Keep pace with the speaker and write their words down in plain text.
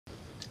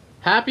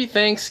Happy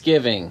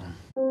Thanksgiving.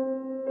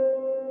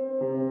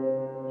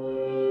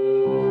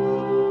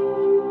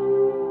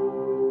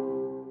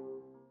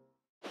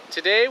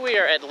 Today we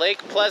are at Lake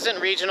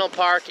Pleasant Regional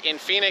Park in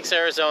Phoenix,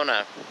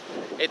 Arizona.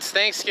 It's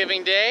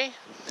Thanksgiving Day,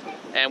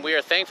 and we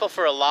are thankful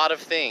for a lot of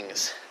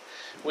things.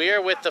 We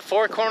are with the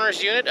Four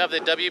Corners unit of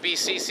the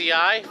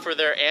WBCCI for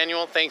their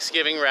annual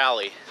Thanksgiving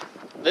rally.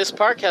 This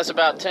park has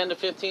about 10 to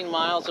 15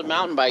 miles of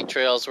mountain bike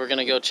trails we're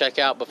gonna go check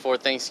out before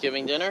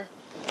Thanksgiving dinner.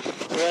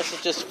 Jess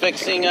is just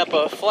fixing up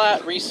a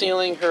flat,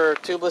 resealing her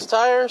tubeless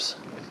tires.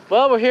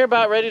 Well, we're here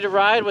about ready to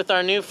ride with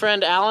our new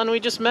friend Alan we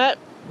just met.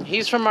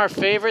 He's from our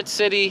favorite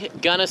city,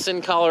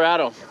 Gunnison,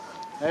 Colorado.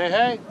 Hey,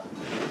 hey.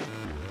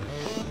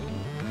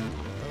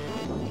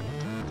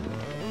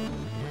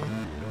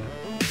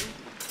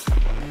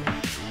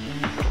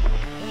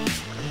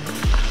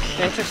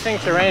 Interesting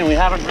terrain. We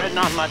haven't ridden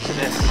on much of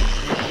this.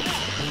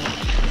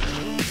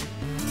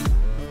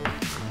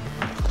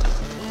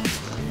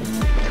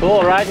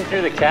 Cool riding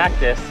through the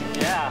cactus.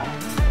 Yeah.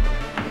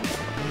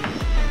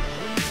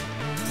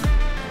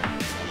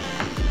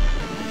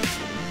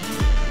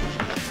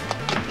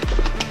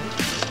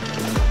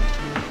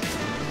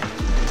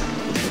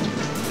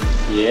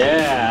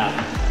 Yeah.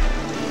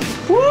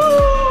 Woo!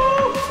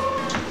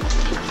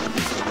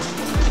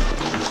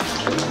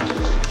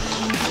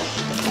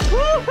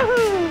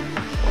 Woo-hoo!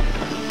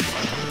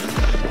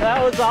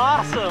 That was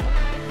awesome.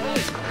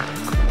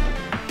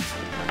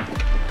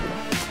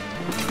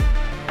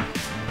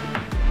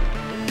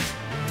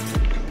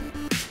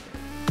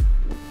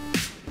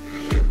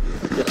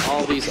 Look at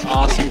all these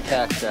awesome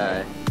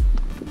cacti.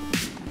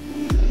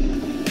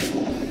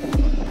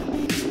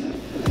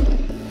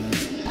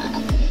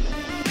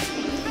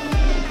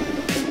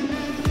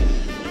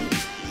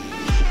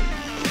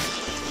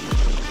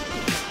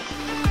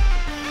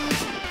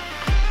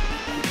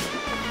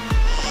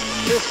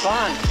 This is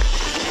fun.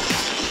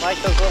 I like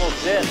those little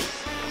zips.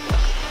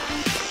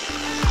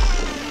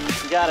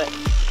 You got it.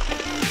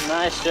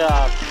 Nice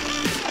job.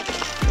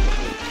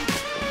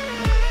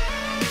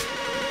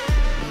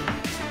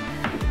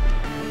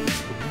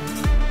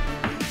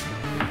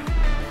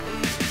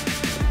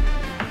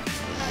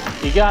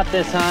 You got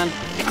this, hon.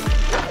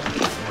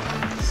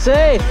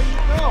 Safe.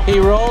 He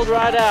rolled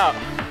right out.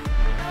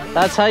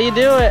 That's how you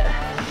do it.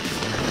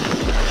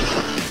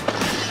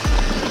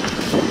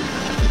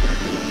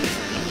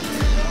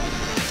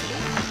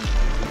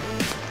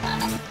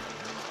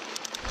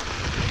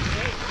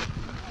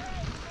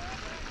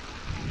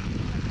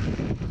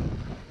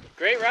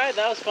 Great ride,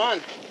 that was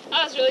fun.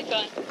 That was really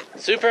fun.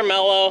 Super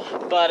mellow,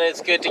 but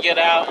it's good to get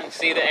out and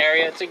see the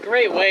area. It's a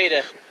great way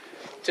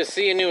to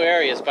see new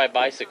areas by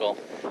bicycle.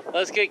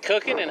 Let's get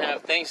cooking and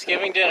have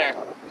Thanksgiving dinner.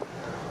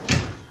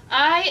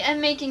 I am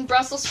making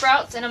Brussels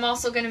sprouts, and I'm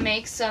also going to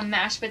make some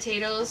mashed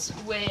potatoes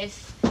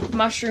with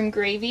mushroom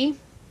gravy.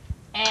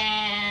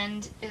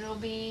 And it'll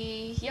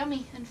be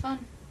yummy and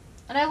fun.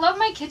 And I love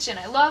my kitchen.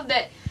 I love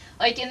that,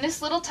 like, in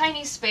this little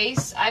tiny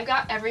space, I've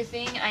got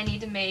everything I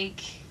need to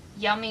make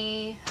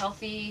yummy,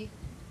 healthy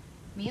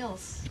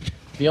meals.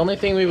 The only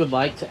thing we would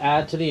like to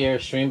add to the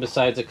Airstream,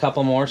 besides a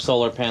couple more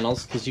solar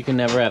panels, because you can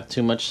never have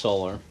too much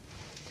solar,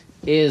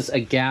 is a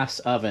gas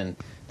oven.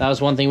 That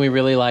was one thing we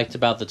really liked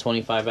about the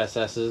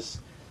 25SS's.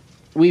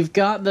 We've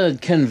got the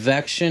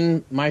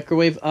convection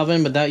microwave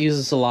oven, but that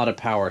uses a lot of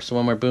power. So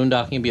when we're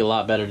boondocking, it'd be a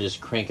lot better to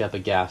just crank up a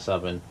gas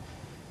oven.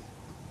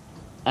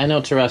 I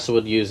know Teresa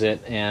would use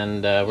it,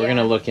 and we're going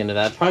to look into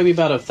that. Probably be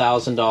about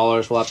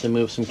 $1,000. We'll have to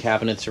move some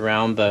cabinets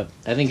around, but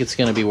I think it's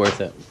going to be worth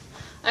it.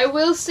 I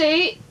will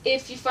say,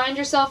 if you find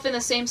yourself in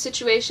the same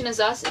situation as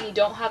us and you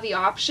don't have the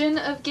option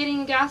of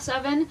getting a gas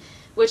oven,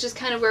 which is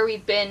kind of where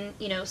we've been,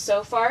 you know,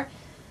 so far,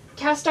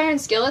 cast iron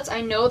skillets,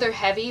 I know they're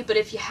heavy, but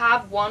if you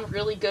have one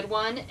really good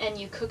one and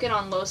you cook it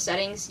on low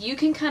settings, you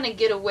can kind of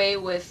get away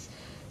with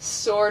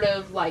sort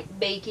of like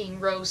baking,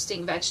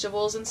 roasting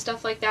vegetables and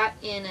stuff like that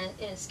in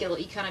a skillet.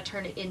 You kind of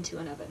turn it into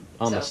an oven.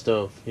 On the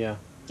stove, yeah.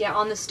 Yeah,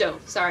 on the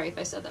stove. Sorry if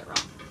I said that wrong.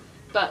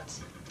 But,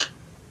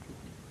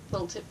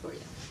 little tip for you.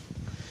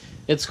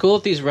 It's cool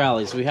at these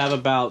rallies. We have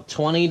about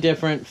 20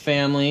 different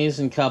families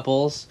and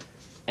couples,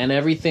 and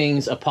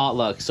everything's a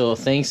potluck. So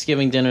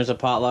Thanksgiving dinner's a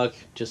potluck.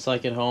 Just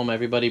like at home,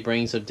 everybody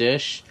brings a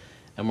dish,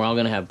 and we're all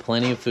going to have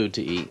plenty of food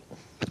to eat.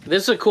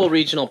 This is a cool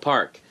regional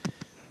park.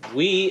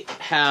 We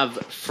have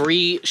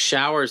free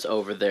showers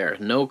over there.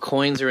 No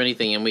coins or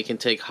anything, and we can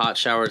take hot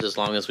showers as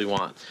long as we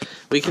want.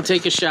 We can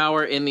take a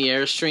shower in the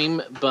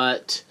Airstream,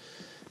 but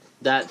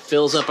that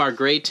fills up our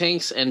gray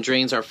tanks and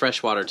drains our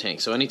freshwater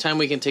tank. So anytime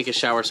we can take a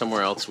shower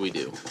somewhere else, we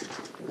do.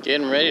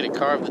 Getting ready to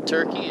carve the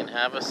turkey and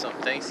have us some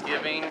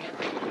Thanksgiving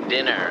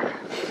dinner.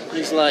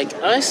 He's like,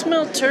 I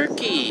smell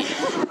turkey.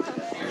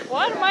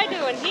 What am I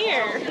doing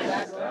here?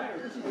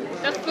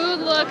 The food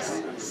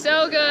looks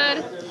so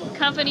good.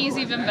 Company's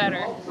even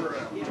better.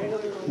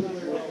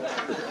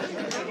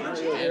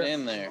 Get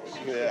in there.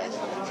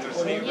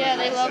 Yeah,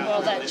 they love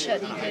all that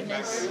chutney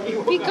goodness.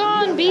 Be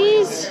gone,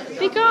 bees!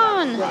 Be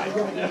gone!